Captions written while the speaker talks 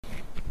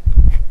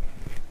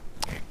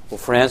Well,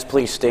 friends,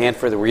 please stand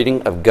for the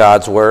reading of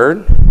God's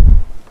Word.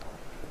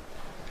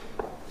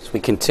 As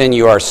we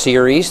continue our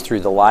series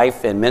through the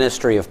life and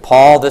ministry of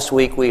Paul, this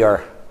week we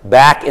are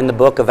back in the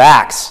book of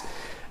Acts.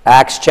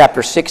 Acts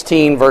chapter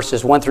 16,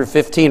 verses 1 through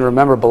 15.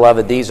 Remember,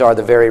 beloved, these are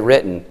the very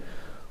written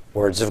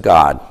words of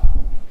God.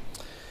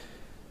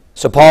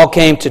 So Paul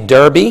came to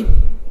Derbe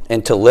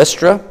and to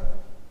Lystra.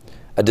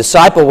 A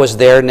disciple was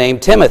there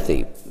named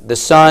Timothy, the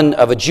son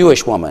of a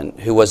Jewish woman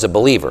who was a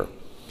believer.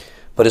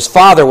 But his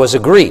father was a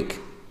Greek.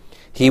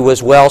 He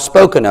was well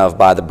spoken of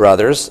by the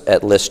brothers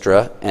at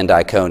Lystra and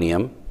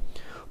Iconium.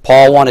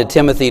 Paul wanted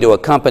Timothy to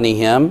accompany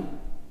him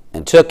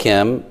and took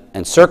him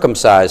and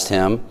circumcised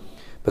him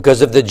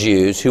because of the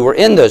Jews who were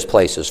in those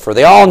places, for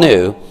they all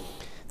knew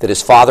that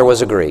his father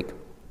was a Greek.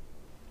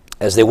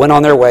 As they went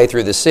on their way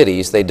through the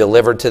cities, they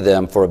delivered to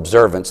them for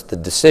observance the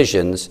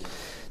decisions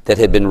that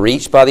had been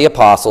reached by the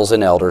apostles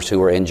and elders who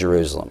were in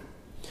Jerusalem.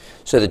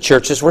 So the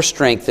churches were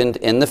strengthened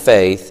in the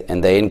faith,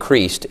 and they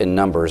increased in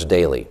numbers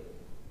daily.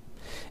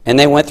 And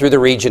they went through the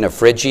region of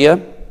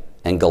Phrygia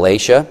and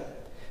Galatia,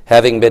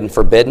 having been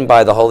forbidden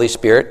by the Holy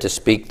Spirit to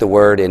speak the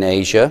word in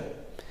Asia.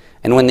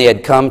 And when they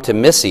had come to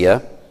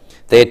Mysia,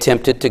 they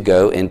attempted to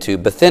go into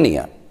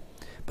Bithynia,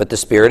 but the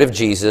Spirit of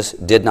Jesus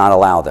did not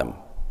allow them.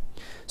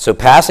 So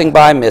passing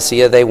by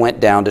Mysia, they went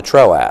down to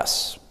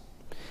Troas.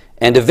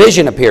 And a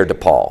vision appeared to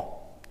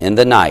Paul in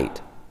the night.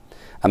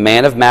 A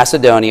man of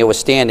Macedonia was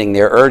standing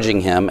there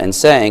urging him and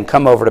saying,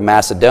 "Come over to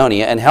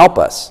Macedonia and help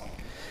us."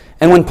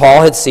 And when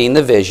Paul had seen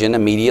the vision,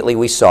 immediately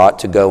we sought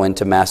to go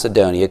into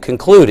Macedonia,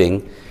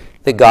 concluding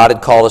that God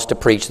had called us to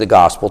preach the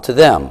gospel to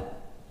them.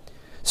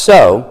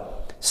 So,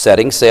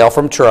 setting sail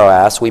from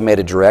Troas, we made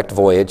a direct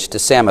voyage to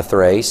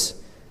Samothrace,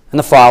 and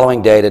the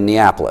following day to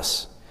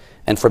Neapolis,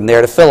 and from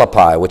there to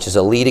Philippi, which is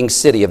a leading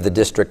city of the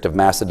district of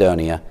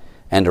Macedonia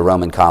and a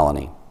Roman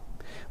colony.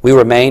 We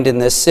remained in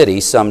this city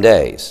some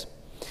days.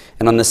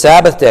 And on the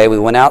Sabbath day, we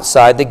went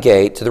outside the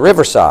gate to the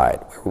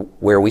riverside,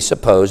 where we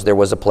supposed there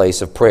was a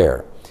place of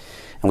prayer.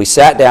 And we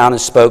sat down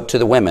and spoke to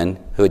the women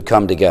who had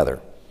come together.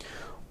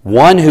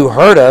 One who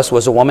heard us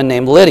was a woman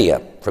named Lydia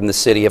from the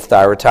city of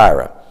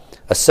Thyatira,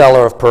 a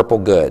seller of purple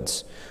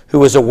goods, who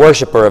was a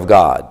worshiper of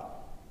God.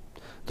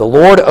 The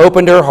Lord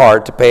opened her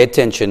heart to pay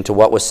attention to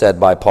what was said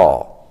by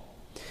Paul.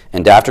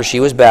 And after she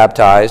was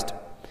baptized,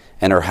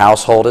 and her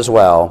household as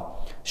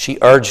well, she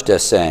urged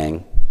us,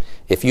 saying,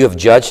 "If you have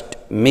judged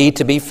me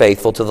to be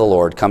faithful to the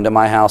Lord, come to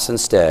my house and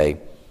stay."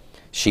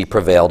 She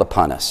prevailed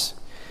upon us.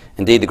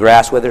 Indeed, the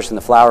grass withers and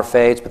the flower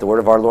fades, but the word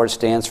of our Lord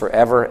stands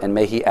forever, and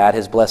may he add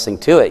his blessing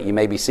to it. You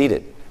may be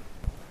seated.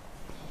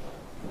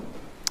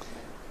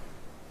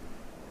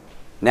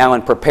 Now,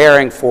 in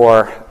preparing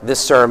for this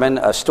sermon,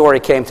 a story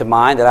came to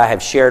mind that I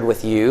have shared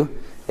with you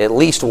at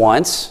least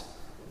once,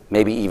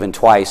 maybe even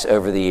twice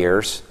over the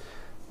years,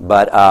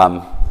 but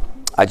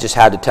I just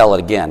had to tell it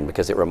again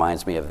because it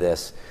reminds me of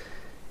this.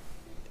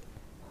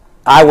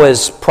 I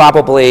was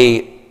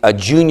probably a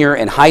junior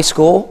in high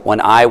school when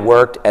I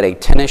worked at a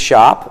tennis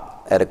shop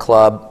at a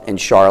club in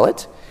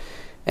Charlotte,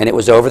 and it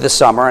was over the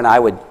summer, and I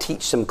would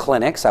teach some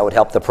clinics. I would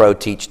help the pro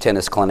teach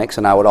tennis clinics,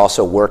 and I would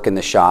also work in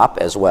the shop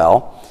as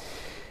well.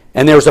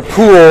 And there was a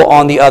pool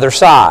on the other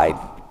side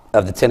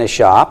of the tennis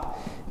shop,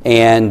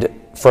 and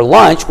for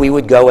lunch we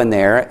would go in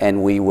there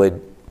and we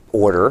would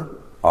order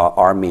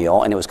our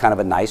meal, and it was kind of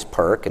a nice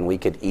perk, and we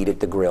could eat at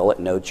the grill at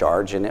no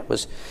charge, and it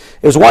was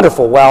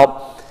wonderful.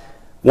 Well,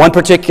 one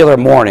particular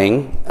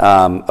morning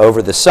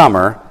over the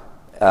summer,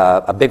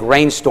 a big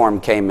rainstorm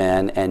came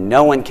in, and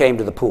no one came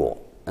to the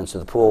pool. And so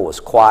the pool was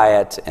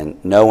quiet and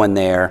no one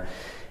there.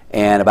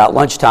 And about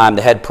lunchtime,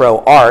 the head pro,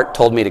 Art,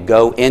 told me to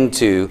go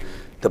into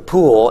the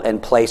pool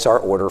and place our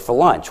order for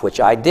lunch,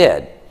 which I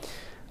did.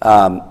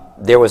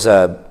 There was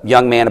a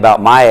young man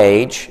about my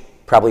age,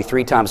 probably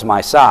 3 times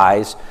my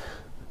size,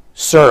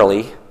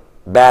 surly,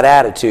 bad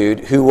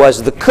attitude, who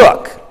was the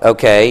cook,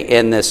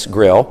 in this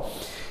grill.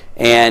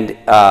 And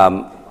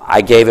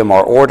I gave him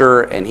our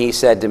order, and he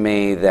said to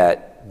me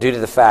that due to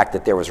the fact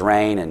that there was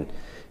rain and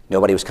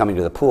nobody was coming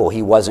to the pool,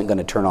 he wasn't going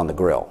to turn on the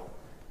grill.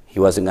 He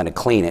wasn't going to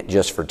clean it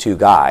just for 2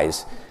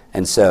 guys,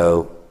 and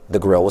so the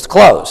grill was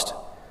closed.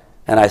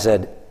 And I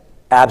said,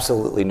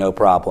 absolutely no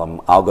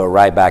problem. I'll go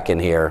right back in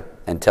here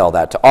and tell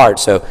that to Art.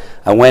 So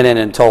I went in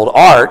and told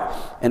Art,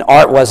 and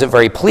Art wasn't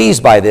very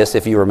pleased by this,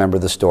 if you remember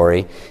the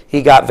story.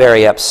 He got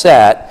very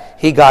upset.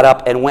 He got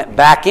up and went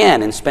back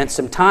in and spent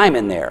some time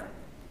in there.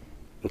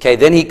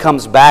 Then he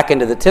comes back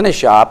into the tennis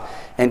shop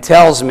and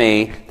tells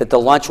me that the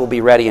lunch will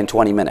be ready in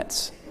 20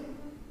 minutes.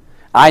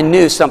 I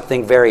knew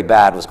something very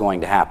bad was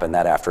going to happen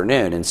that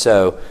afternoon. And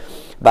so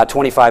about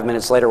 25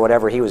 minutes later,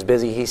 whatever, he was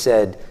busy. He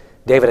said,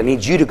 "David, I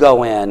need you to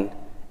go in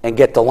and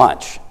get the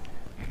lunch."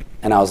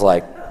 And I was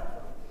like,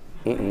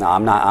 "No,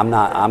 I'm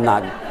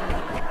not.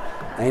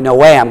 Ain't no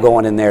way I'm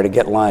going in there to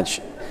get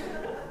lunch."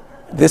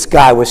 This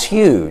guy was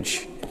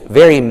huge.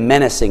 Very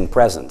menacing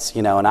presence,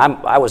 and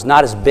I was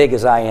not as big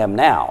as I am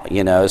now,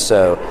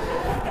 so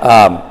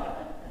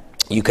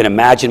you can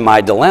imagine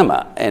my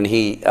dilemma. And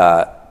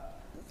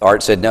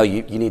Art said, "No,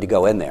 you need to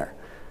go in there."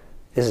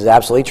 This is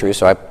absolutely true.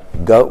 So I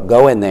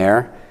go in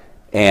there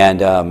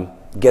and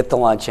get the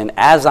lunch, and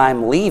as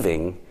I'm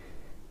leaving,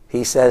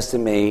 he says to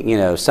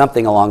me,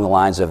 something along the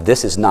lines of,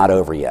 "This is not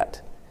over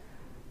yet."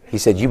 He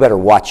said, "You better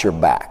watch your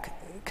back,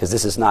 because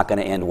this is not going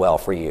to end well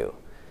for you."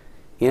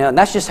 And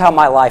that's just how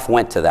my life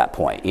went to that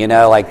point.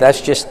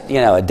 That's just,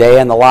 a day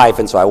in the life.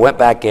 And so I went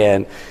back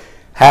in,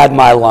 had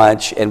my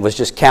lunch, and was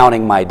just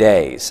counting my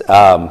days.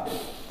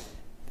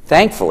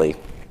 Thankfully,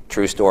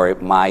 true story,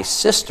 my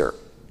sister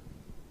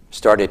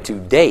started to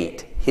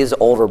date his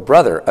older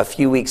brother a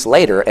few weeks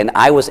later, and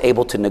I was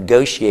able to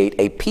negotiate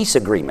a peace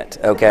agreement,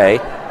 okay?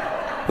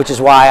 Which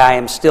is why I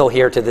am still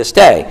here to this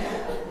day.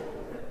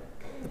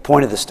 The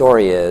point of the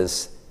story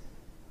is,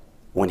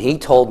 when he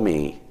told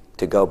me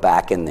to go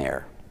back in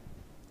there,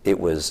 it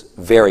was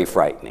very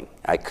frightening.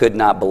 I could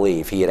not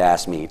believe he had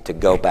asked me to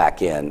go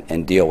back in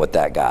and deal with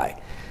that guy.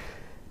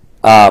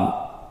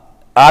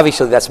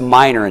 Obviously, that's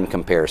minor in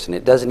comparison.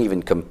 It doesn't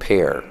even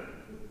compare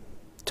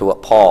to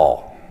what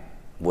Paul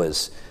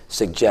was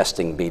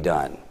suggesting be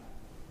done.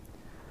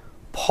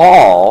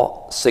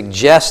 Paul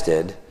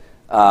suggested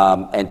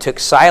and took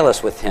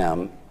Silas with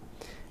him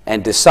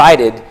and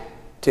decided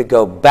to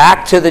go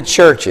back to the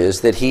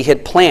churches that he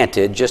had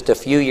planted just a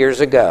few years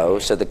ago.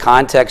 So the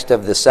context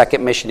of the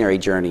second missionary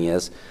journey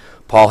is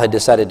Paul had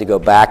decided to go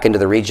back into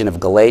the region of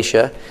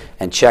Galatia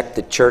and check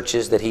the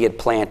churches that he had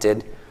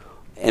planted.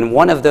 And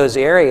one of those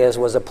areas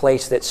was a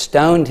place that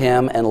stoned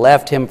him and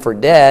left him for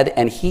dead,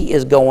 and he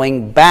is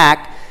going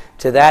back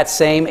to that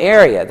same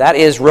area. That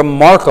is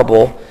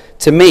remarkable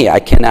to me. I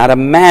cannot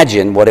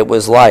imagine what it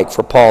was like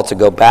for Paul to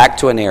go back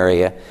to an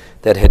area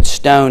that had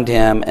stoned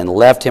him and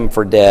left him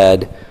for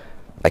dead.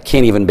 I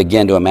can't even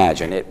begin to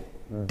imagine.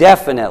 It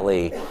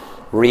definitely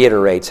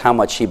reiterates how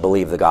much he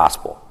believed the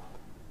gospel,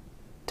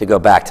 to go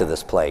back to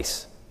this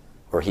place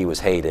where he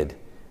was hated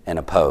and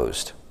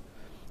opposed.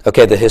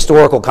 Okay, the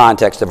historical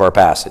context of our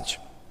passage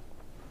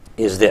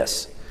is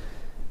this.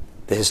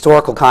 The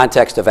historical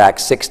context of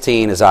Acts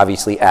 16 is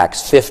obviously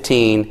Acts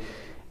 15,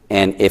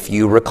 and if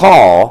you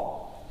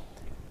recall,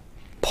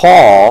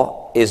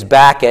 Paul is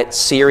back at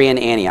Syrian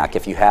Antioch.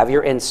 If you have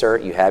your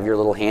insert, you have your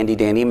little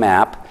handy-dandy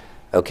map,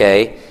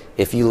 okay?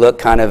 If you look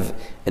kind of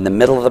in the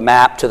middle of the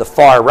map to the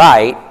far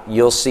right,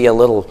 you'll see a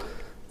little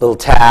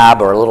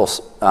tab or a little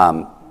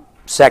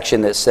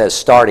section that says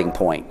starting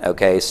point,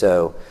 okay?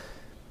 So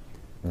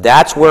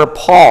that's where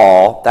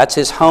Paul, that's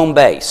his home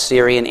base,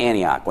 Syrian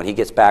Antioch, when he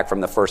gets back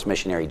from the first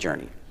missionary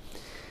journey.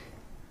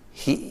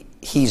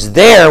 He's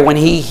there when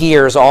he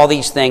hears all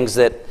these things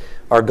that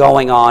are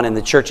going on in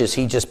the churches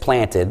he just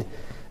planted,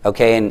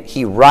 okay, and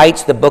he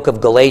writes the book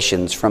of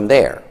Galatians from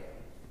there.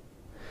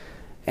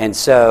 And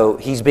so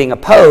he's being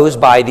opposed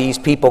by these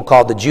people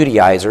called the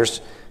Judaizers.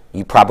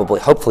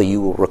 Hopefully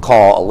you will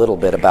recall a little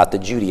bit about the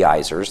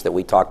Judaizers that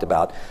we talked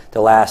about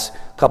the last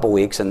couple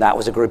weeks, and that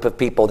was a group of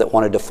people that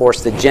wanted to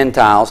force the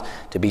Gentiles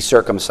to be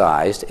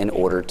circumcised in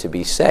order to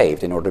be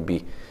saved, in order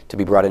to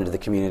be brought into the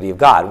community of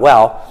God.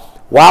 Well,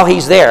 while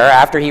he's there,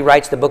 after he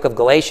writes the book of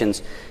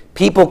Galatians,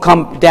 people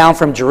come down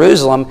from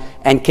Jerusalem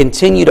and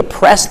continue to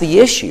press the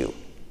issue.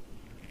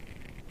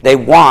 They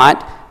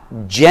want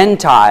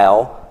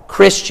Gentile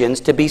Christians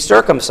to be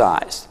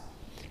circumcised.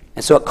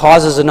 And so it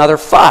causes another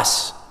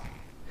fuss.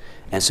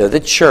 And so the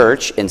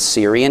church in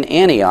Syrian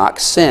Antioch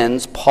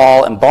sends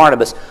Paul and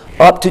Barnabas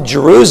up to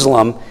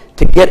Jerusalem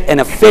to get an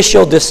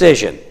official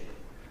decision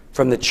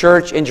from the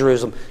church in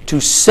Jerusalem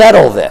to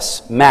settle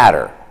this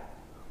matter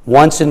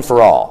once and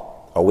for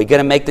all. Are we going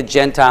to make the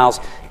Gentiles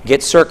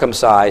get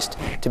circumcised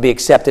to be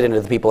accepted into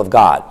the people of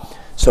God?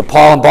 So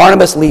Paul and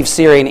Barnabas leave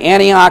Syrian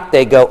Antioch.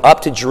 They go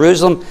up to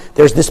Jerusalem.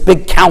 There's this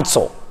big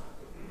council.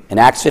 In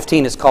Acts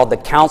 15, it's called the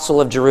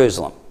Council of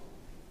Jerusalem.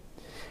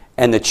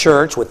 And the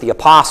church, with the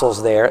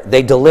apostles there,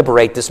 they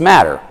deliberate this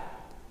matter.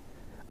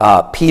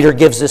 Peter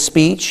gives a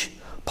speech.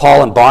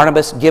 Paul and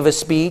Barnabas give a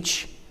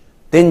speech.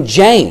 Then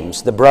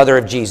James, the brother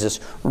of Jesus,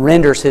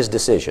 renders his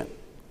decision.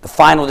 The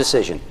final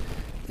decision.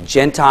 The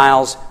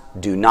Gentiles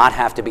do not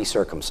have to be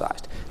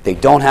circumcised. They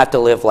don't have to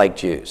live like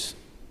Jews.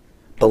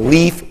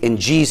 Belief in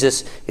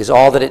Jesus is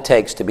all that it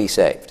takes to be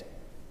saved.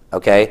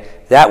 Okay?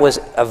 That was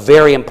a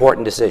very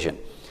important decision.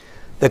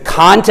 The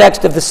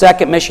context of the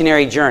second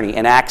missionary journey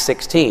in Acts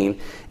 16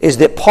 is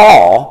that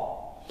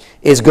Paul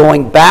is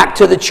going back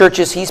to the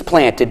churches he's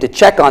planted to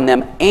check on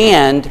them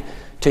and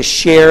to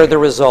share the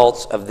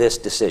results of this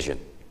decision.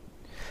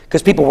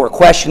 Because people were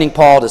questioning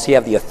Paul, does he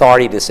have the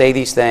authority to say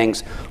these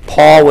things?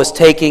 Paul was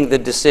taking the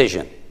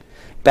decision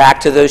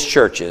back to those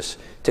churches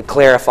to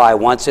clarify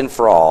once and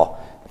for all,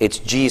 it's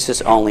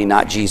Jesus only,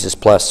 not Jesus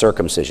plus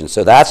circumcision.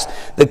 So that's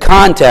the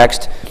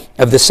context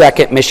of the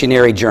second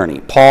missionary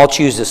journey. Paul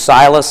chooses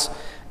Silas,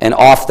 and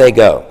off they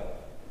go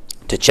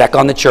to check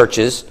on the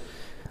churches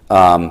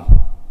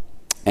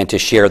and to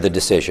share the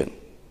decision.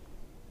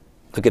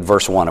 Look at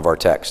verse 1 of our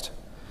text.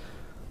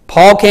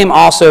 Paul came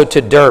also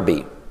to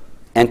Derbe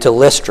and to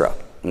Lystra.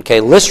 Okay,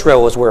 Lystra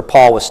was where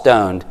Paul was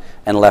stoned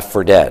and left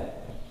for dead.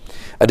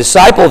 A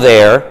disciple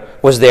there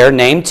was there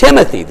named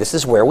Timothy. This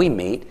is where we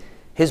meet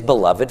his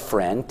beloved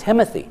friend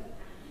Timothy.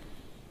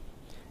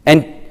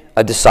 And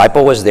a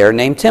disciple was there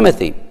named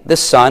Timothy, the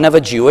son of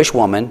a Jewish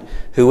woman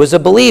who was a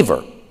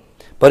believer.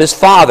 But his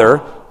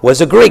father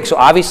was a Greek. So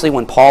obviously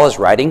when Paul is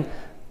writing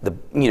the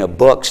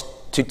books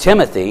to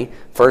Timothy,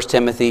 1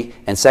 Timothy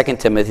and 2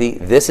 Timothy,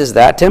 this is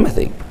that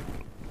Timothy.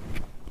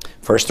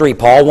 Verse 3,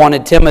 Paul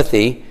wanted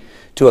Timothy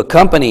to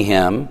accompany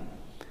him,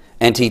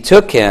 and he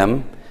took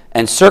him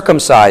and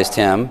circumcised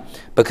him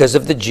because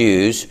of the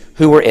Jews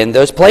who were in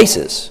those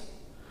places.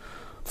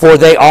 For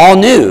they all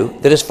knew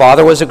that his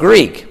father was a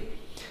Greek.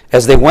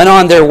 As they went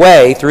on their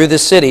way through the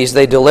cities,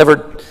 they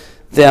delivered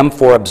them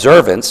for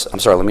observance. I'm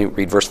sorry, let me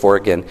read verse 4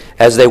 again.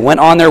 As they went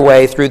on their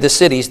way through the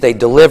cities, they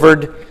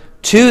delivered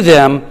to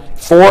them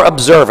for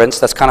observance.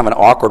 That's kind of an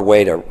awkward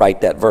way to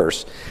write that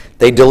verse.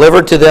 They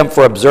delivered to them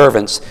for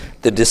observance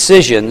the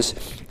decisions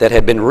that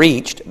had been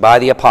reached by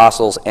the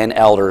apostles and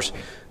elders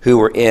who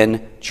were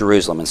in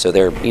Jerusalem. And so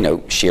they're,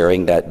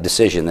 sharing that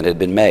decision that had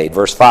been made.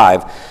 Verse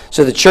 5,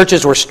 so the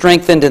churches were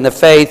strengthened in the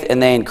faith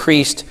and they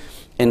increased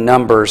in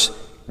numbers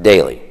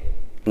daily.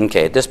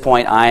 Okay, at this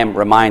point I am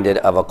reminded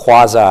of a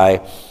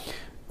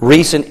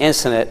quasi-recent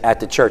incident at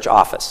the church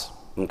office.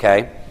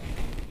 Okay?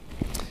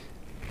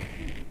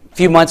 A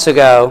few months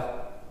ago,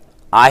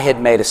 I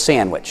had made a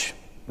sandwich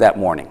that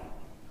morning.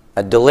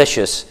 A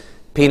delicious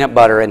peanut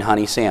butter and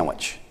honey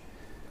sandwich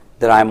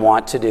that I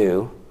want to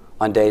do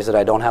on days that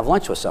I don't have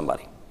lunch with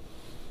somebody.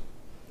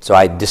 So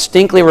I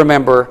distinctly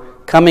remember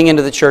coming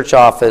into the church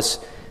office,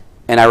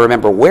 and I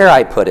remember where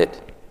I put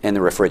it in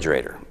the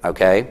refrigerator,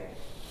 okay?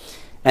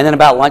 And then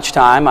about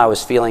lunchtime, I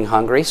was feeling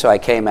hungry, so I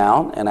came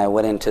out and I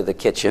went into the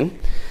kitchen,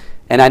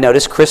 and I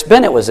noticed Chris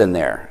Bennett was in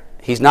there.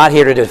 He's not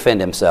here to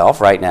defend himself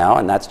right now,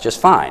 and that's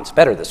just fine. It's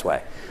better this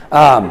way.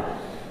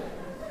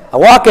 I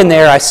walk in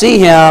there, I see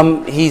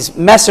him, he's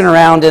messing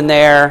around in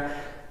there,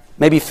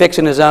 maybe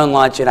fixing his own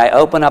lunch, and I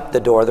open up the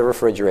door of the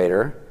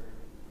refrigerator,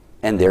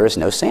 and there is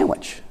no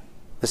sandwich.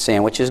 The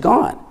sandwich is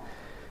gone.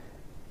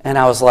 And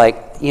I was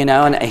like,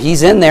 and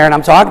he's in there, and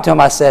I'm talking to him.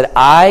 I said,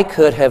 I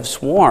could have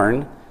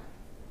sworn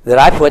that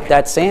I put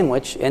that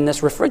sandwich in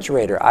this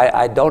refrigerator.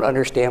 I don't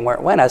understand where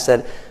it went. I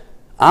said,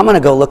 I'm going to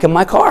go look in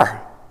my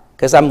car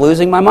because I'm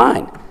losing my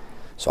mind.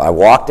 So I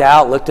walked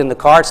out, looked in the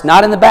car. It's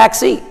not in the back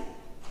seat.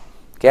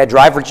 Okay, I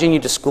drive Virginia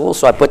to school,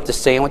 so I put the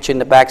sandwich in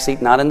the back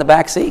seat, not in the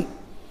back seat.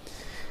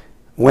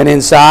 Went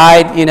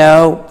inside,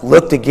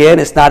 looked again.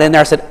 It's not in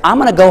there. I said, I'm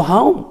going to go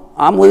home.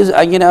 I'm losing,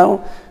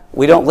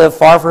 we don't live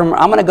far from,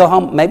 I'm going to go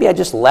home. Maybe I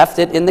just left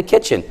it in the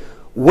kitchen.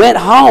 Went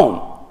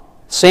home.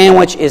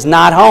 Sandwich is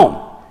not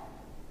home.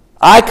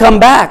 I come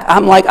back.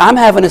 I'm like, I'm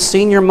having a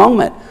senior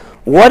moment.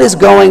 What is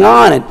going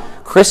on? And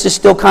Chris is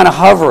still kind of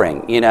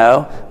hovering,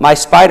 My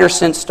spider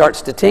sense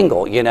starts to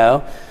tingle,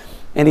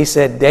 And he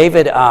said,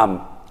 David,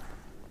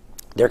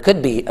 there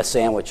could be a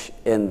sandwich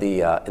in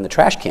the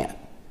trash can.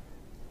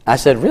 I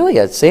said, really,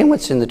 a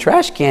sandwich in the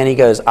trash can? He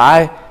goes,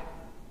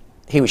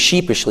 he was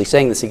sheepishly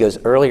saying this. He goes,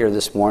 earlier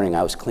this morning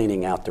I was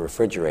cleaning out the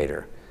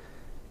refrigerator,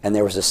 and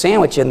there was a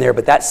sandwich in there,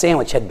 but that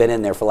sandwich had been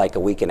in there for like a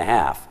week and a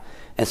half.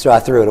 And so I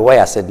threw it away.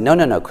 I said,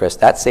 no, Chris,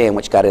 that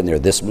sandwich got in there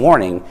this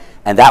morning,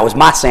 and that was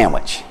my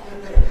sandwich.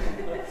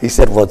 He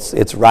said, well,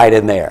 it's right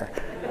in there.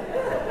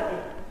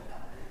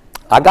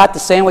 I got the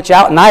sandwich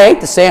out, and I ate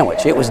the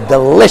sandwich. It was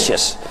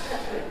delicious.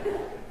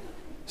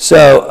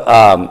 So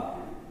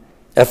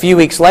a few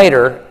weeks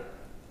later,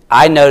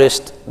 I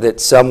noticed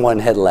that someone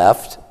had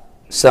left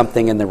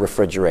something in the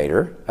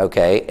refrigerator,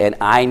 okay, and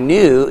I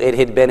knew it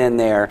had been in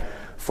there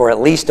for at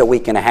least a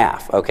week and a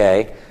half,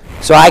 okay?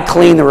 So I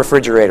clean the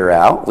refrigerator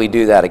out. We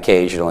do that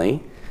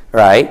occasionally,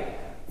 right?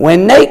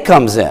 When Nate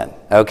comes in,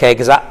 okay,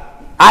 because I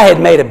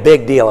had made a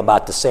big deal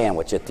about the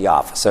sandwich at the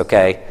office,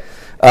 okay?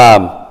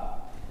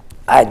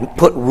 I'd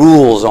put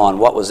rules on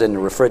what was in the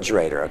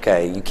refrigerator,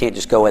 okay? You can't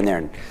just go in there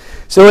and...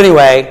 So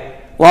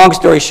anyway, long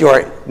story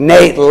short,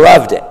 Nate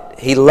loved it.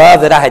 He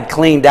loved that I had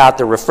cleaned out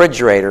the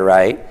refrigerator,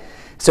 right?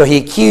 So he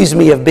accused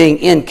me of being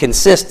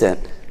inconsistent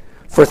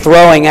for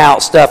throwing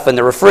out stuff in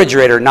the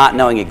refrigerator, not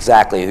knowing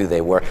exactly who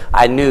they were.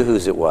 I knew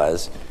whose it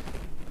was.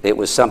 It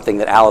was something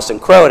that Allison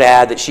Crow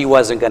had that she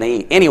wasn't going to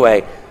eat.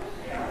 Anyway,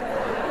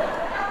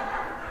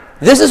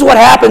 this is what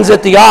happens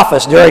at the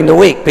office during the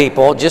week,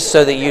 people, just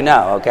so that you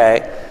know,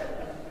 okay?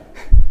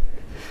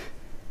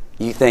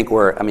 You think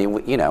we're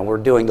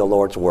doing the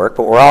Lord's work,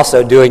 but we're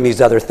also doing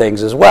these other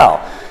things as well.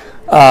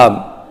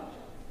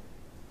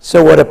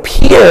 So what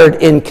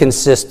appeared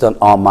inconsistent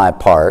on my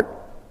part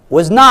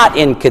was not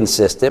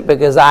inconsistent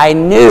because I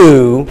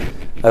knew,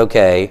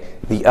 okay,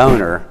 the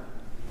owner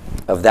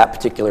of that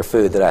particular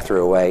food that I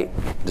threw away,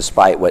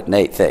 despite what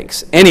Nate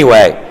thinks.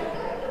 Anyway,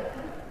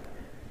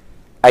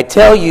 I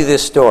tell you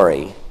this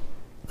story.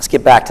 Let's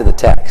get back to the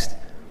text.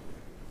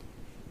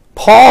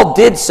 Paul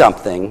did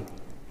something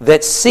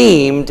that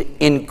seemed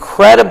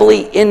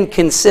incredibly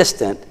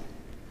inconsistent,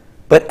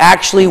 but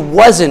actually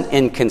wasn't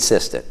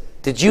inconsistent.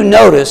 Did you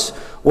notice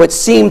what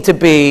seemed to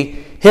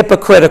be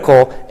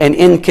hypocritical and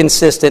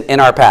inconsistent in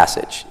our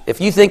passage?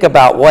 If you think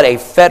about what a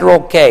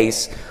federal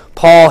case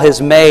Paul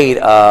has made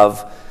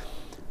of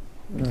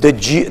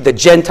the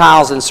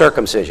Gentiles and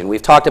circumcision,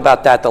 we've talked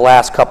about that the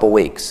last couple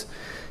weeks.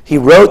 He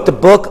wrote the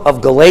book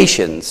of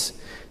Galatians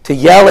to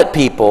yell at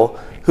people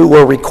who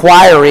were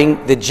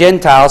requiring the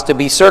Gentiles to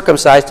be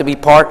circumcised to be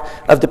part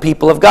of the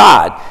people of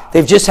God.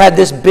 They've just had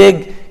this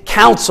big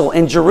council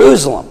in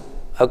Jerusalem,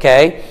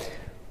 okay?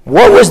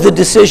 What was the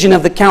decision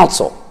of the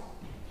council?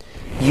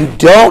 You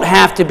don't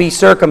have to be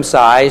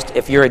circumcised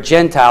if you're a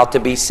Gentile to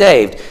be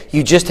saved.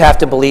 You just have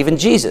to believe in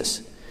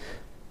Jesus.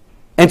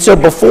 And so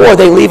before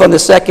they leave on the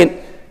second,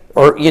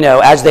 or,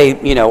 as they,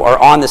 are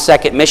on the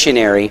second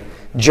missionary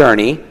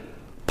journey,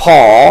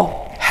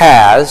 Paul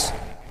has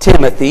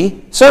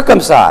Timothy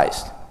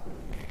circumcised.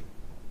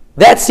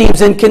 That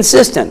seems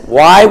inconsistent.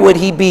 Why would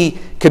he be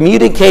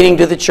communicating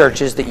to the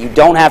churches that you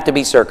don't have to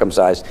be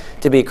circumcised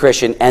to be a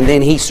Christian, and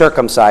then he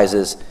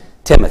circumcises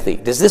Timothy?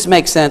 Does this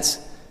make sense?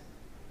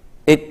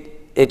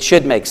 It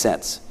should make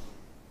sense.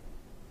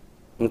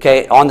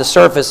 Okay, on the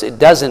surface, it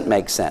doesn't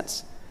make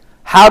sense.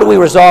 How do we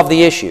resolve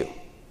the issue?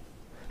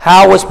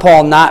 How was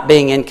Paul not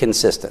being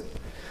inconsistent?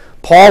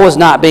 Paul was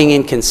not being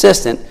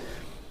inconsistent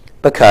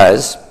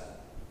because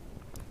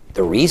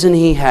the reason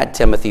he had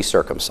Timothy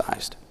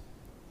circumcised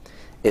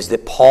is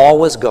that Paul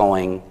was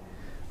going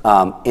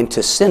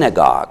into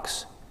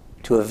synagogues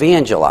to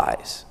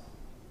evangelize,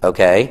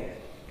 okay?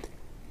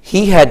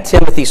 He had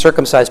Timothy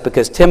circumcised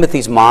because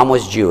Timothy's mom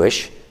was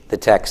Jewish, the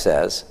text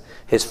says.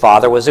 His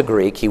father was a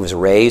Greek. He was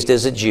raised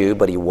as a Jew,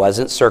 but he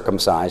wasn't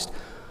circumcised.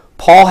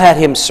 Paul had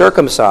him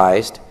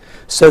circumcised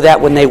so that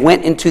when they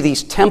went into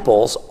these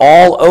temples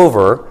all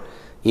over,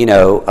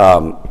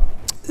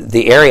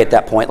 the area at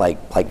that point,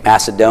 like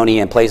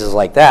Macedonia and places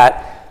like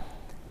that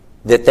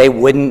they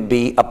wouldn't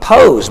be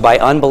opposed by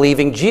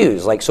unbelieving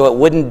Jews, so it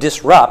wouldn't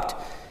disrupt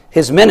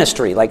his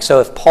ministry.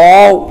 So if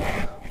Paul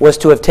was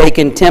to have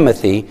taken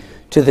Timothy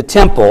to the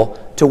temple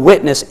to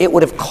witness, it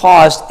would have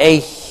caused a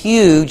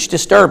huge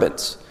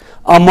disturbance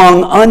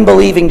among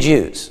unbelieving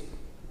Jews.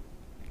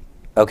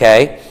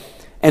 Okay?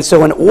 And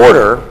so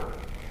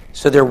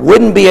so there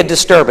wouldn't be a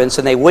disturbance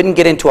and they wouldn't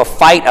get into a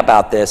fight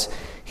about this,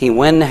 he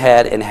went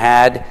ahead and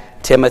had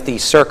Timothy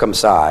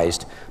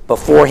circumcised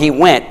before he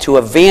went to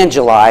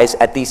evangelize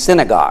at these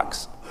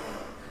synagogues.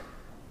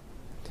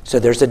 So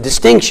there's a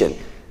distinction.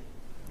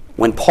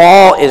 When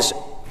Paul is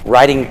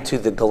writing to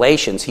the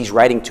Galatians, he's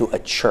writing to a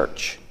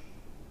church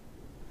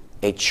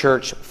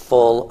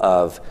full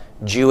of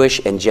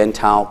Jewish and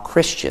Gentile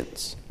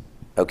Christians,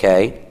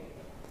 okay?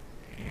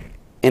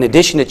 In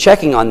addition to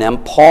checking on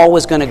them, Paul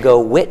was going to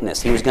go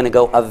witness. He was going to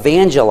go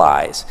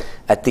evangelize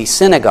at these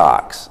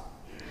synagogues.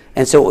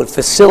 And so it would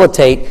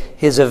facilitate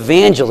his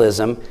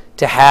evangelism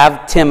to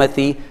have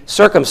Timothy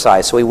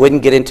circumcised so he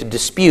wouldn't get into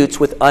disputes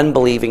with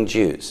unbelieving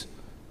Jews.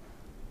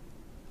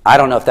 I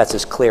don't know if that's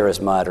as clear as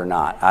mud or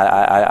not.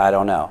 I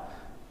don't know.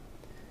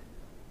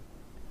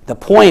 The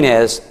point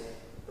is,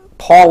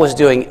 Paul was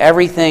doing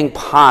everything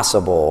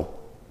possible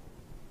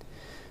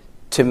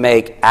to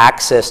make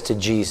access to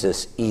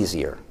Jesus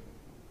easier.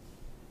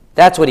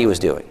 That's what he was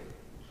doing.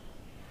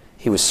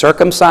 He was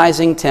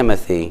circumcising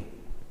Timothy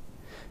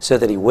so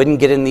that he wouldn't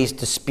get in these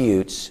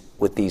disputes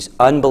with these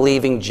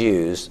unbelieving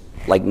Jews,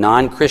 like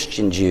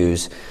non-Christian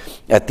Jews,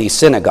 at these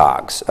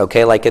synagogues.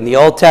 Okay, like in the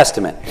Old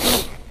Testament,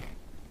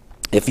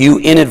 if you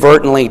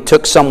inadvertently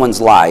took someone's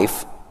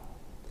life,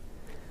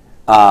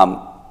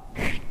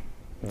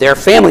 their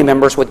family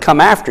members would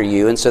come after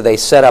you, and so they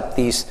set up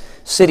these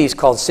cities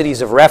called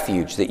cities of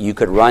refuge that you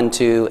could run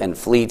to and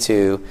flee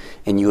to,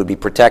 and you would be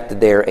protected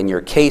there, and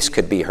your case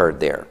could be heard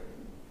there.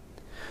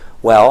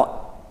 Well,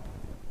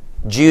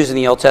 Jews in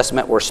the Old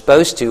Testament were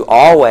supposed to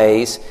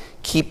always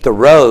keep the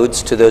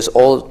roads to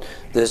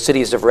the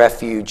cities of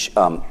refuge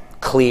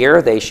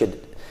clear.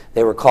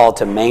 They were called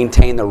to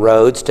maintain the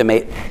roads to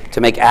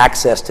make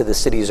access to the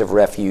cities of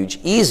refuge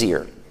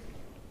easier.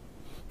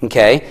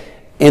 Okay?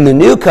 In the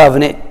New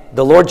Covenant,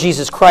 the Lord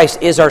Jesus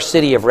Christ is our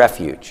city of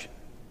refuge.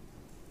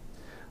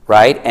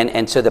 Right?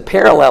 And so the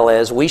parallel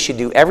is we should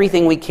do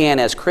everything we can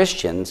as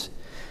Christians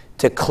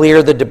to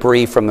clear the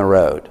debris from the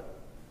road.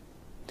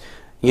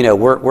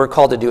 We're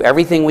called to do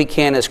everything we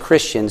can as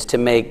Christians to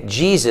make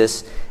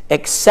Jesus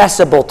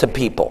accessible to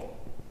people.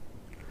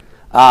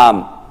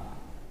 And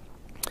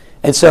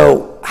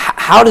so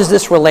how does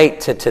this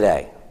relate to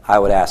today, I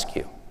would ask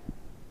you?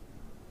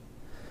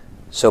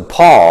 So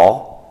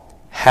Paul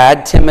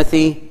had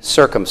Timothy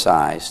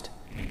circumcised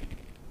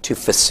to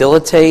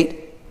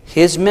facilitate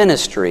his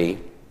ministry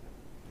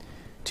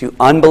to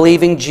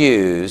unbelieving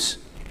Jews,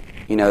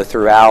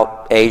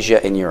 throughout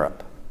Asia and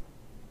Europe.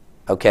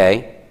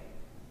 Okay?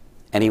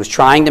 And he was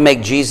trying to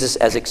make Jesus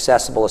as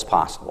accessible as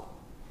possible.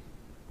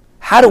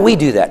 How do we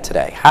do that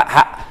today?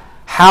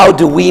 How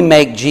do we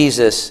make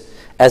Jesus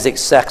as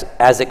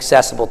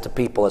accessible to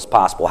people as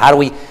possible? How do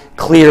we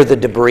clear the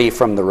debris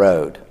from the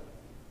road?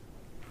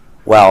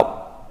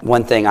 Well,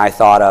 one thing I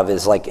thought of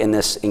is like in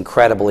this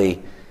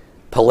incredibly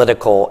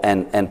political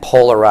and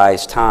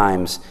polarized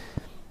times,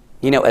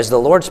 as the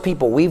Lord's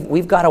people,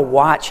 we've got to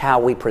watch how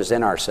we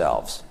present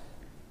ourselves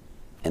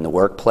in the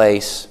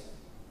workplace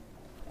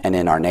and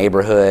in our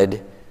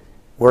neighborhood.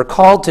 We're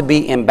called to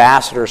be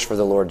ambassadors for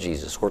the Lord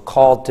Jesus. We're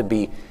called to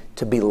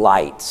be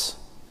lights.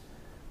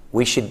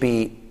 We should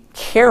be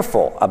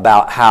careful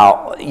about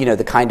how,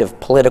 the kind of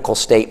political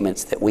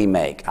statements that we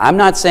make. I'm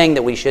not saying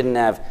that we shouldn't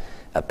have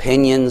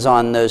opinions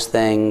on those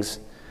things.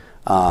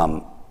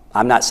 I'm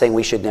not saying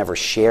we should never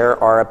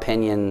share our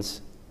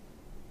opinions.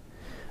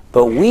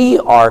 But we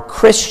are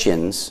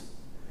Christians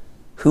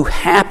who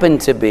happen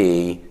to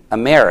be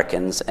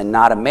Americans and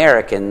not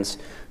Americans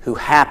who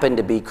happen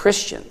to be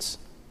Christians.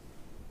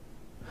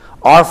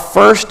 Our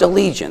first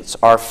allegiance,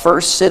 our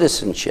first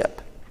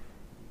citizenship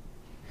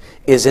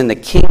is in the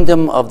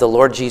kingdom of the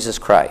Lord Jesus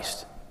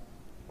Christ.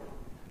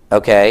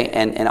 Okay?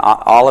 And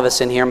all of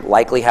us in here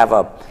likely have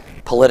a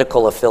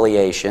political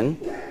affiliation.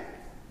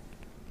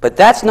 But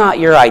that's not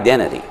your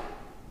identity.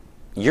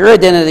 Your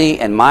identity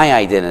and my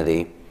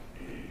identity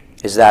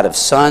is that of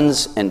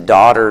sons and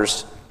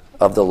daughters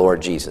of the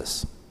Lord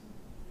Jesus.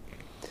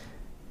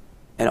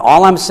 And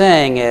all I'm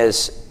saying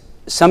is,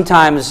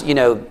 sometimes,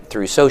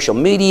 through social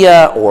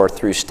media or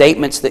through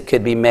statements that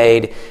could be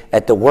made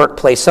at the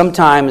workplace,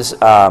 sometimes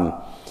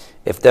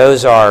if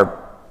those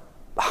are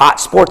hot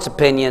sports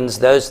opinions,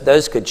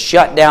 those could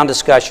shut down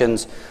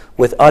discussions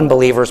with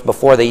unbelievers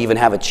before they even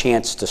have a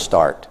chance to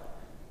start.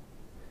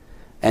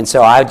 And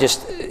so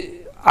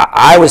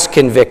I was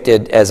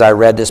convicted as I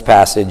read this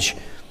passage,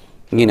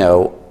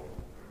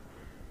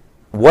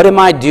 what am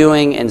I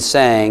doing and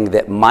saying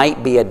that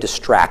might be a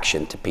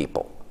distraction to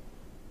people,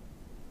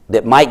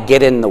 that might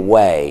get in the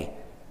way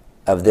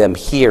of them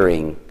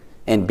hearing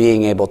and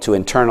being able to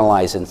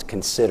internalize and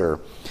consider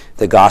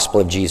the gospel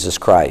of Jesus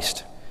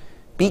Christ?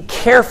 Be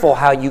careful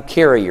how you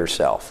carry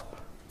yourself.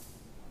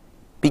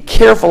 Be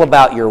careful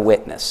about your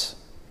witness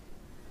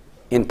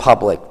in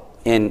public,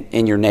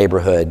 in your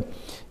neighborhood,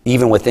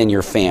 even within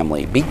your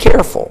family. Be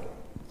careful.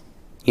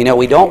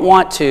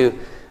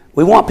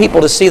 We want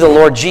people to see the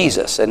Lord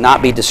Jesus and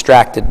not be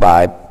distracted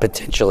by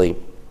potentially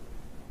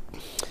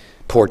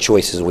poor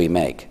choices we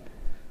make.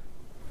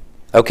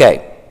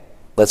 Okay,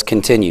 let's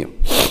continue.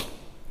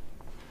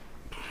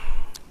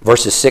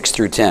 Verses 6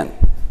 through 10.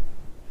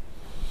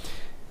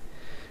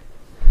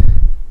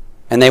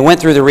 And they went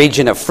through the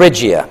region of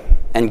Phrygia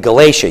and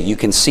Galatia. You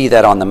can see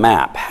that on the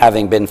map,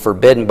 having been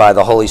forbidden by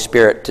the Holy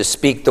Spirit to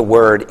speak the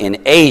word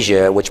in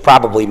Asia, which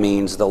probably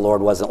means the Lord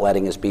wasn't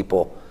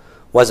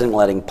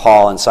letting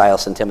Paul and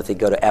Silas and Timothy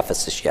go to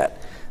Ephesus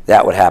yet.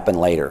 That would happen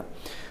later.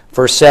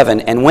 Verse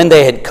 7, and when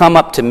they had come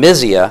up to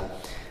Mysia,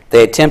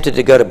 they attempted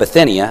to go to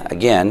Bithynia.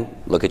 Again,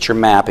 look at your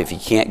map. If you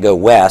can't go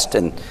west,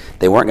 and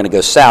they weren't going to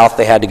go south,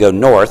 they had to go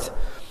north.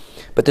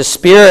 But the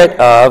Spirit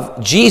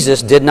of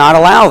Jesus did not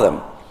allow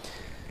them.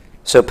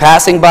 So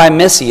passing by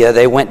Mysia,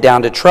 they went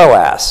down to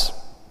Troas.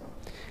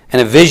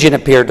 And a vision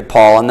appeared to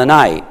Paul in the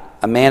night.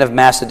 A man of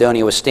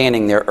Macedonia was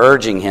standing there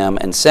urging him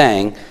and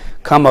saying,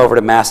 come over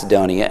to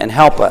Macedonia and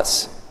help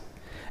us.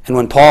 And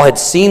when Paul had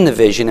seen the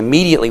vision,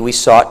 immediately we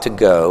sought to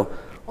go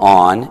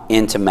on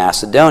into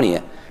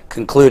Macedonia,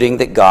 concluding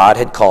that God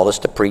had called us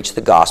to preach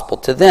the gospel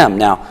to them.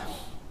 Now,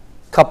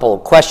 a couple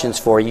of questions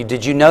for you.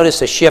 Did you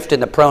notice a shift in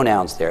the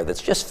pronouns there?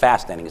 That's just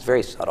fascinating. It's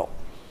very subtle.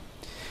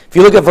 If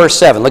you look at verse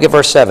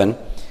 7,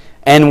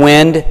 and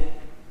when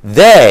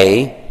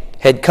they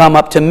had come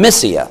up to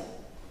Mysia,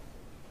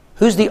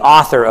 who's the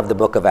author of the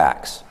book of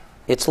Acts?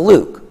 It's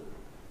Luke.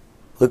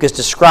 Luke is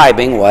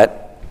describing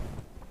what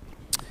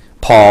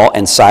Paul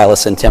and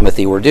Silas and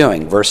Timothy were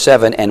doing. Verse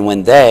 7, and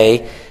when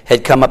they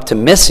had come up to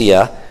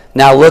Mysia,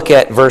 now look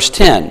at verse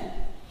 10.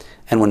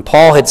 And when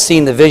Paul had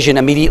seen the vision,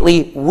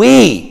 immediately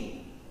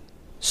we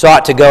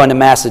sought to go into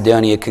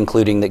Macedonia,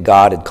 concluding that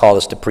God had called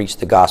us to preach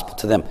the gospel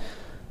to them.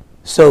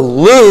 So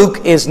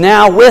Luke is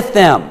now with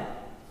them.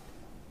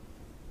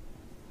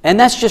 And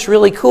that's just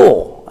really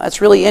cool. That's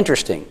really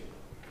interesting.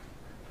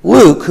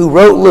 Luke, who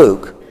wrote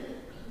Luke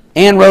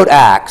and wrote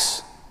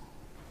Acts,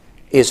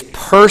 is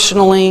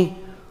personally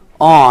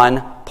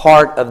on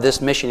part of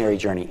this missionary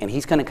journey. And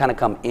he's going to kind of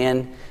come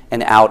in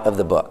and out of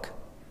the book.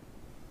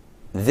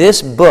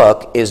 This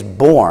book is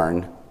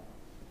born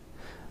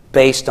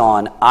based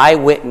on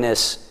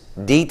eyewitness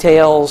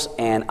details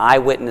and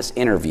eyewitness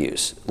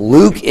interviews.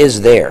 Luke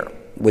is there,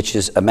 which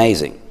is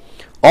amazing.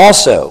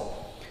 Also,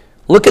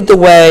 look at the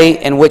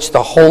way in which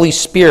the Holy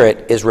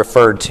Spirit is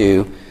referred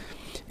to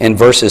in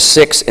verses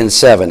 6 and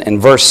 7. In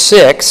verse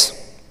 6,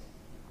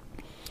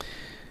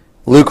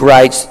 Luke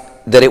writes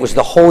that it was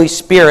the Holy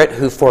Spirit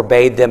who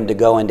forbade them to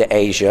go into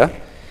Asia.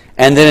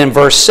 And then in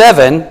verse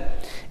 7,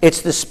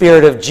 it's the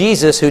Spirit of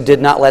Jesus who did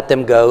not let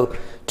them go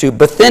to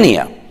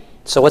Bithynia.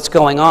 So what's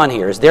going on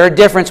here? Is there a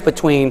difference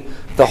between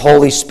the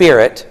Holy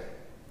Spirit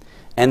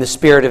and the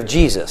Spirit of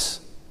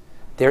Jesus?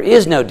 There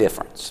is no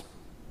difference.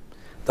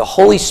 The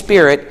Holy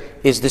Spirit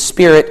is the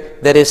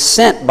Spirit that is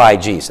sent by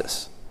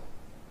Jesus.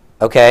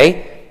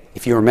 Okay?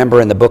 If you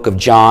remember in the book of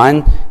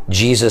John,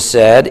 Jesus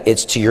said,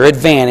 it's to your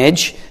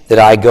advantage that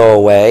I go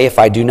away. If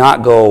I do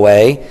not go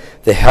away,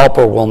 the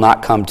Helper will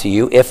not come to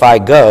you. If I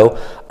go,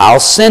 I'll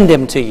send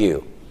him to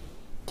you.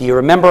 Do you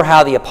remember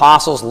how the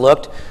apostles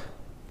looked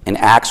in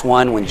Acts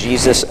 1 when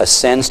Jesus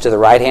ascends to the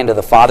right hand of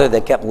the Father?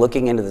 They kept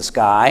looking into the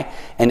sky,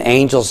 and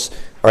angels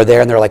are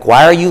there, and they're like,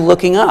 why are you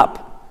looking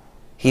up?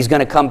 He's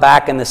going to come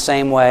back in the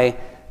same way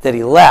that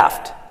he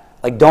left.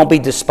 Like, don't be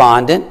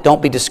despondent.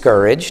 Don't be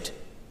discouraged.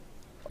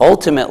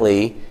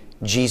 Ultimately,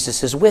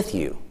 Jesus is with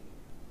you.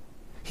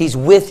 He's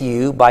with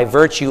you by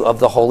virtue of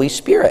the Holy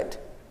Spirit.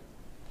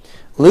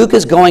 Luke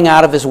is going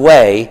out of his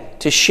way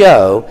to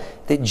show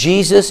that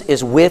Jesus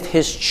is with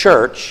his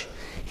church.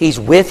 He's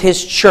with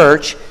his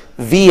church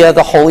via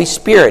the Holy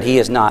Spirit. He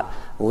has not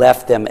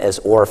left them as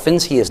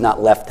orphans. He has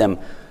not left them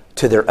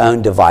to their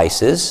own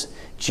devices.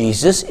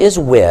 Jesus is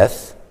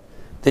with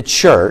the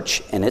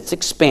church and its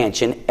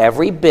expansion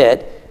every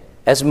bit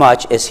as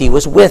much as he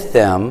was with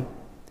them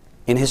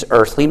in his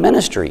earthly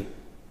ministry.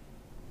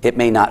 It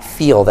may not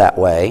feel that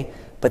way,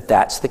 but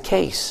that's the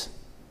case.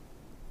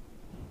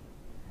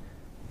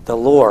 The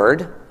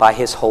Lord, by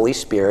his Holy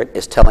Spirit,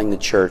 is telling the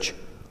church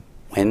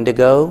when to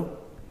go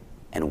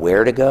and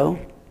where to go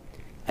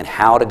and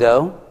how to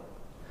go.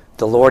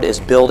 The Lord is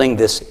building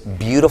this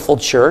beautiful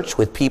church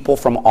with people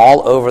from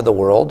all over the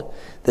world,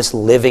 this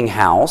living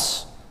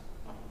house,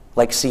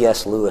 like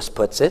C.S. Lewis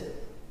puts it.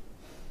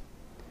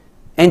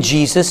 And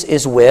Jesus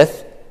is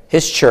with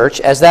his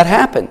church as that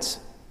happens.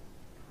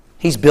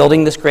 He's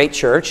building this great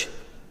church,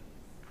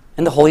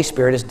 and the Holy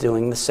Spirit is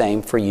doing the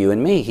same for you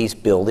and me. He's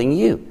building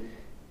you.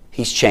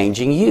 He's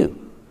changing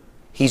you.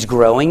 He's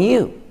growing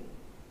you.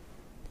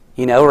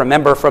 You know,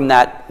 remember from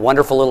that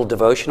wonderful little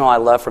devotional I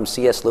love from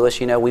C.S.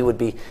 Lewis, you know, we would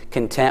be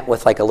content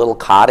with like a little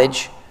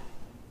cottage.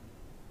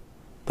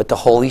 But the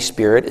Holy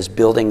Spirit is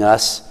building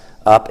us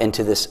up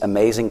into this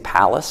amazing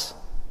palace.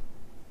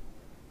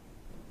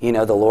 You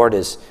know, the Lord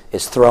is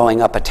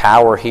throwing up a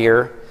tower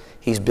here.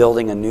 He's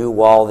building a new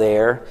wall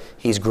there.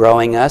 He's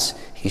growing us.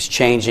 He's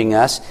changing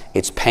us.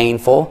 It's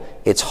painful.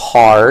 It's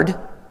hard.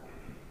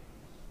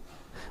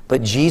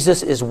 But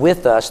Jesus is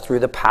with us through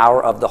the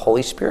power of the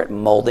Holy Spirit,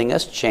 molding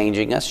us,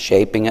 changing us,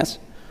 shaping us.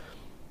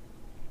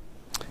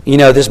 You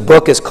know, this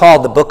book is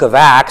called the Book of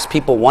Acts.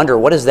 People wonder,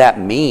 what does that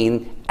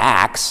mean,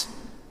 Acts?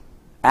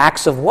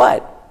 Acts of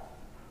what?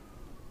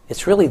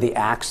 It's really the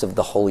acts of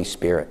the Holy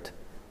Spirit.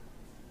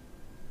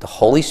 The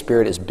Holy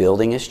Spirit is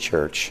building his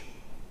church.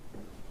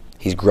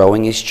 He's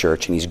growing his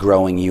church, and he's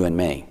growing you and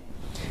me.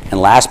 And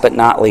last but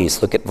not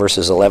least, look at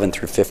verses 11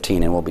 through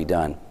 15, and we'll be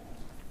done.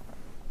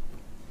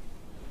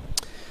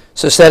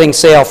 So setting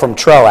sail from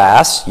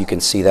Troas, you can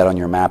see that on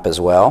your map as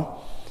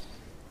well.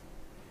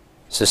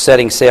 So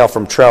setting sail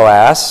from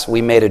Troas,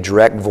 we made a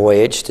direct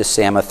voyage to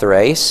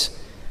Samothrace,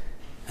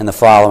 and the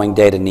following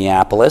day to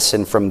Neapolis,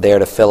 and from there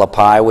to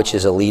Philippi, which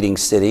is a leading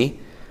city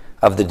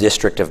of the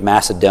district of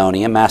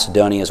Macedonia.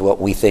 Macedonia is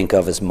what we think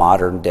of as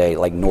modern day,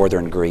 like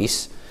northern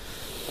Greece.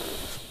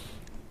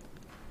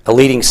 A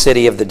leading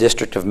city of the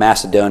district of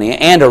Macedonia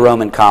and a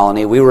Roman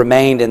colony. We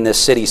remained in this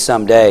city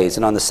some days,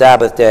 and on the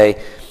Sabbath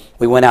day,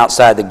 we went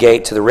outside the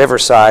gate to the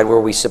riverside where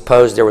we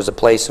supposed there was a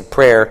place of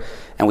prayer,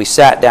 and we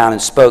sat down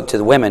and spoke to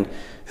the women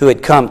who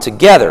had come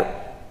together.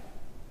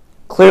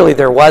 Clearly,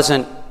 there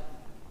wasn't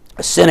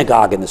a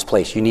synagogue in this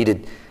place. You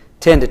needed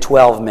 10 to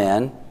 12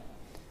 men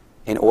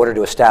in order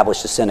to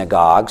establish a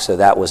synagogue, so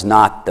that was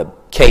not the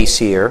case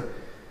here.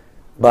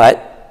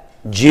 But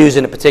Jews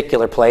in a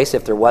particular place,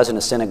 if there wasn't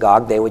a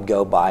synagogue, they would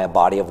go by a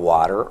body of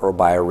water or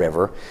by a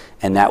river,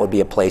 and that would be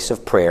a place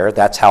of prayer.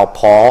 That's how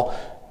Paul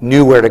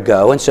knew where to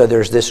go, and so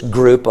there's this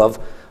group of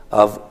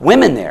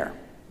women there,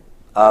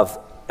 of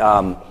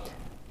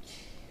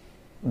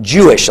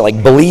Jewish,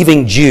 like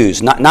believing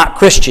Jews, not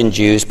Christian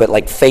Jews, but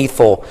like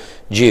faithful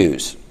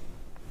Jews.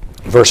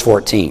 Verse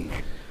 14.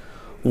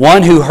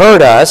 One who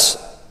heard us,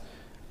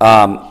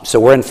 so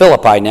we're in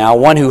Philippi now,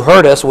 one who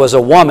heard us was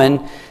a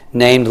woman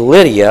named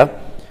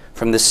Lydia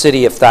from the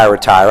city of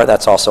Thyatira,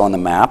 that's also on the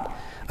map,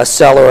 a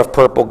seller of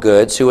purple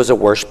goods who was a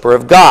worshiper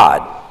of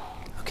God.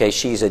 Okay,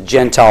 she's a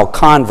Gentile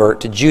convert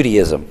to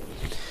Judaism.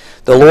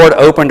 The Lord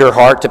opened her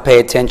heart to pay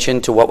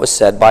attention to what was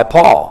said by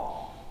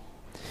Paul.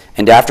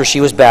 And after she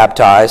was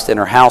baptized, and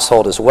her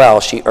household as well,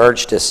 she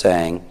urged us,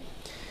 saying,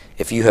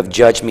 If you have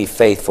judged me to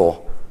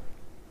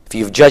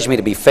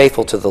be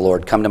faithful to the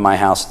Lord, come to my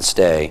house and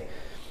stay.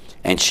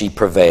 And she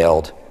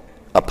prevailed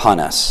upon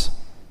us.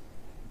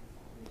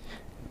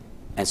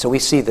 And so we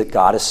see that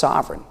God is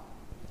sovereign.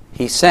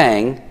 He's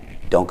saying,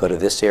 don't go to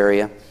this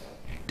area,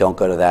 don't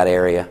go to that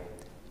area.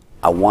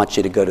 I want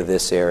you to go to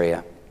this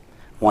area.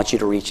 I want you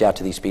to reach out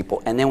to these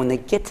people. And then when they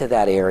get to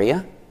that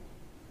area,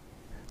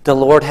 the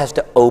Lord has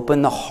to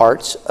open the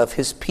hearts of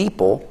his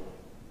people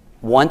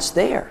once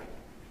there.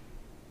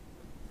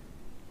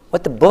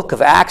 What the book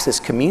of Acts is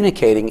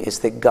communicating is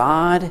that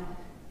God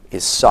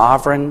is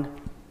sovereign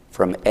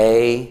from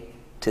A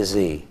to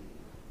Z.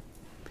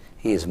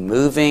 He is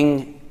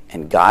moving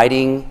and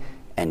guiding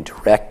and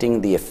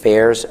directing the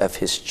affairs of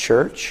his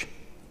church.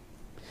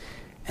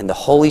 And the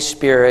Holy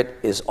Spirit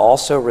is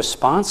also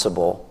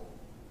responsible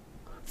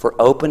for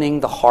opening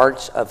the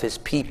hearts of his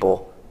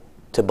people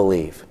to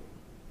believe.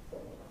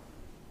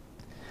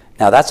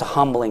 Now, that's a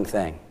humbling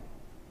thing.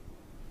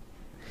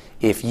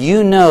 If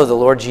you know the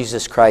Lord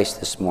Jesus Christ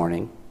this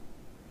morning,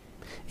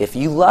 if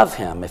you love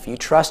him, if you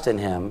trust in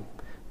him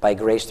by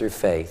grace through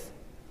faith,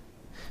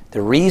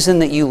 the reason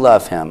that you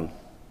love him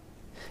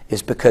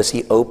is because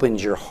he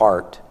opened your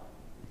heart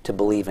to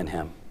believe in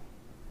him.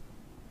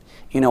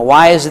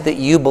 Why is it that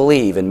you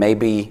believe and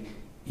maybe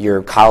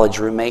your college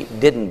roommate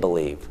didn't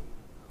believe?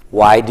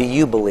 Why do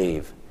you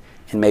believe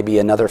and maybe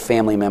another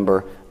family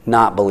member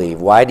not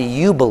believe? Why do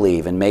you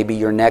believe and maybe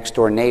your next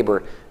door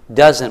neighbor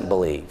doesn't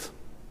believe?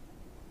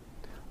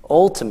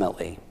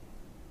 Ultimately,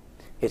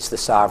 it's the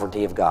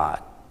sovereignty of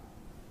God.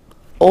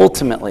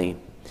 Ultimately,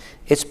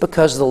 it's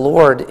because the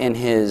Lord, in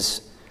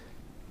His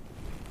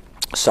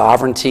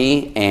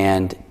sovereignty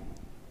and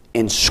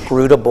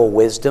inscrutable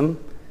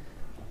wisdom,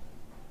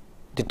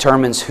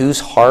 determines whose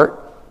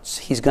hearts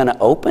He's going to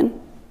open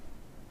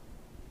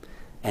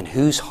and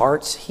whose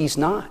hearts He's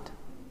not.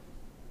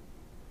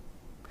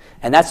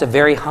 And that's a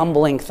very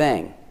humbling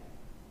thing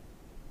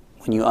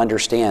when you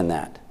understand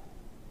that.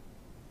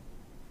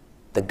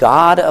 The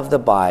God of the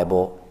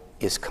Bible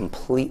is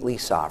completely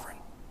sovereign.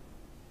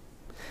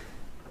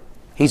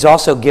 He's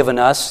also given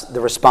us the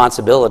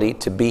responsibility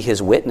to be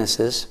His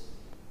witnesses,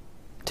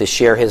 to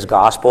share His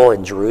gospel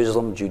in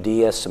Jerusalem,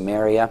 Judea,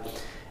 Samaria,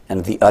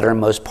 and the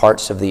uttermost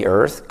parts of the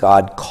earth.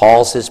 God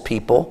calls His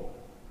people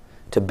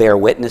to bear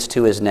witness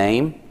to His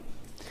name.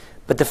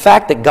 But the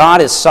fact that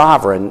God is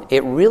sovereign,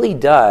 it really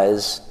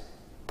does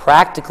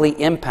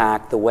practically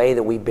impact the way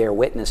that we bear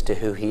witness to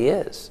who He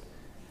is.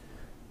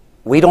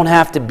 We don't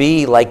have to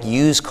be like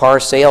used car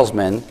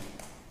salesmen.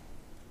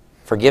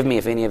 Forgive me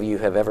if any of you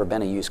have ever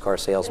been a used car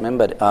salesman,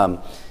 but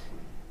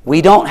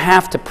we don't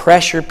have to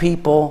pressure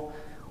people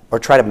or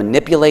try to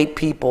manipulate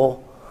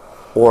people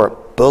or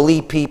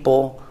bully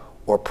people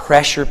or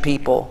pressure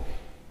people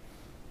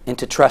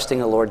into trusting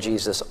the Lord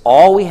Jesus.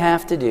 All we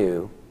have to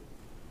do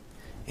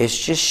is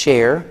just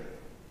share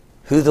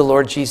who the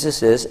Lord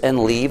Jesus is and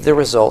leave the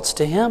results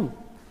to Him.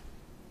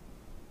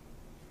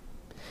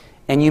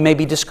 And you may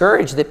be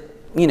discouraged that,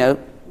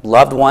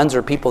 loved ones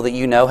or people that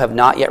have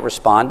not yet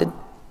responded.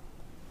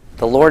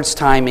 The Lord's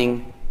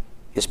timing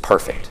is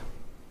perfect.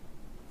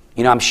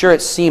 I'm sure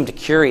it seemed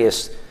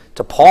curious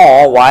to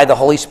Paul why the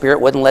Holy Spirit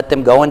wouldn't let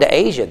them go into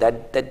Asia.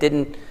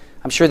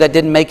 I'm sure that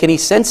didn't make any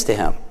sense to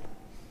him.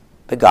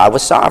 But God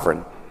was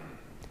sovereign.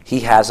 He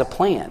has a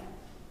plan.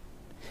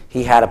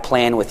 He had a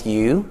plan with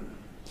you,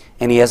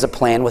 and He has a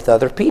plan with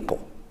other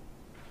people.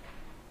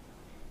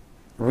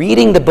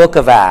 Reading the book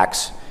of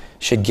Acts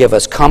should give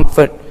us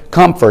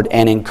comfort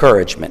and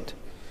encouragement,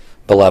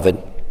 beloved.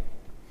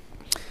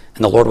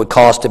 And the Lord would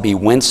call us to be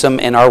winsome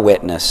in our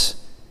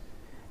witness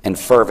and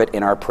fervent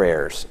in our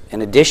prayers.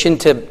 In addition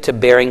to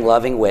bearing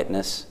loving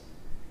witness,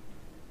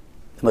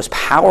 the most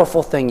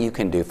powerful thing you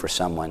can do for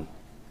someone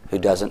who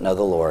doesn't know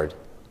the Lord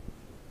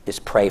is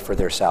pray for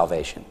their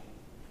salvation.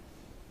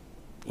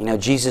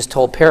 Jesus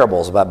told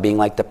parables about being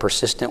like the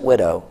persistent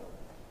widow.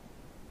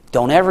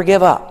 Don't ever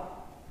give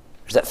up.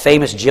 There's that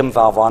famous Jim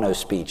Valvano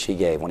speech he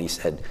gave when he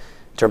said,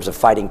 in terms of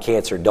fighting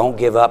cancer, don't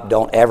give up,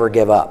 don't ever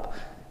give up.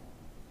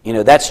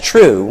 That's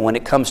true when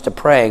it comes to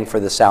praying for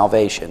the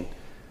salvation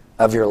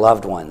of your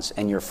loved ones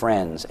and your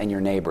friends and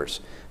your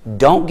neighbors.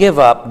 Don't give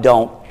up.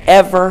 Don't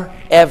ever,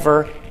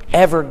 ever,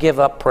 ever give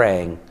up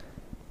praying,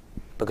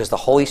 because the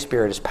Holy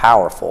Spirit is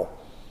powerful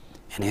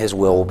and His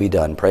will be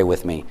done. Pray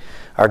with me.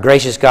 Our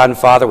gracious God and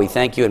Father, we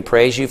thank You and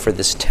praise You for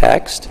this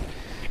text.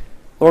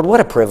 Lord, what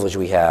a privilege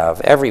we have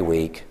every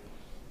week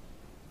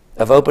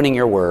of opening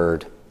Your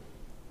Word.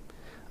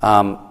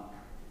 And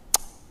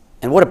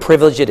what a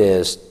privilege it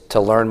is to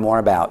learn more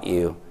about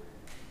You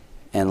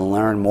and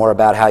learn more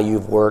about how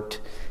You've worked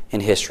in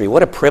history.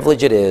 What a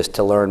privilege it is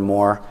to learn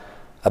more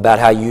about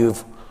how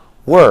You've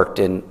worked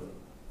and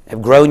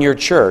have grown Your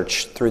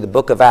church through the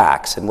book of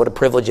Acts. And what a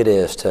privilege it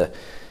is to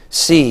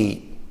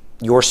see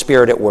Your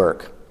Spirit at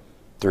work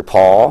through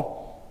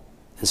Paul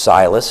and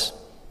Silas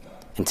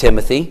and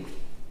Timothy.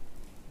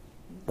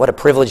 What a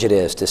privilege it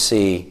is to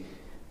see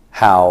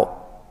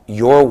how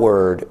Your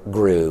Word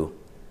grew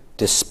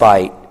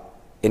despite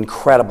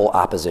incredible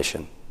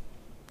opposition.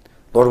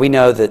 Lord, we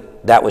know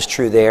that was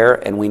true there,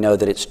 and we know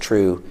that it's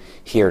true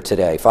here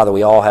today. Father,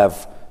 we all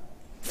have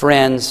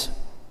friends,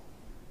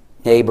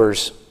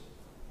 neighbors,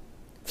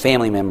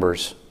 family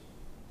members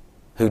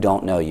who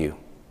don't know You.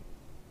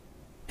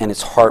 And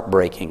it's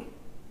heartbreaking,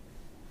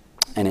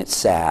 and it's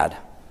sad.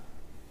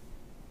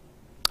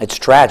 It's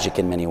tragic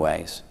in many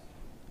ways.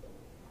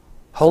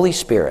 Holy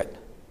Spirit,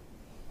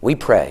 we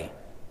pray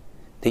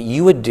that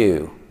You would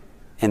do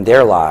in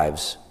their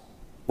lives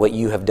what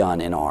You have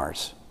done in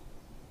ours.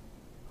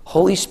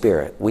 Holy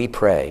Spirit, we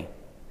pray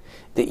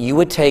that You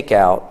would take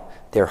out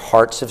their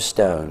hearts of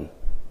stone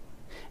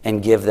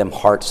and give them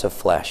hearts of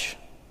flesh.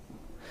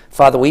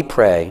 Father, we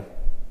pray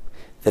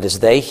that as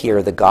they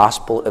hear the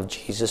gospel of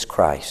Jesus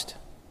Christ,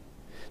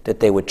 that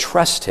they would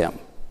trust Him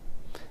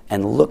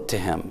and look to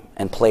Him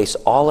and place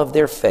all of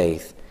their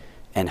faith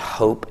and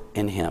hope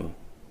in Him.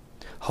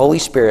 Holy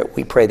Spirit,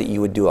 we pray that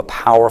You would do a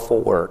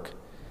powerful work,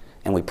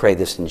 and we pray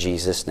this in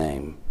Jesus'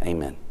 name.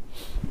 Amen.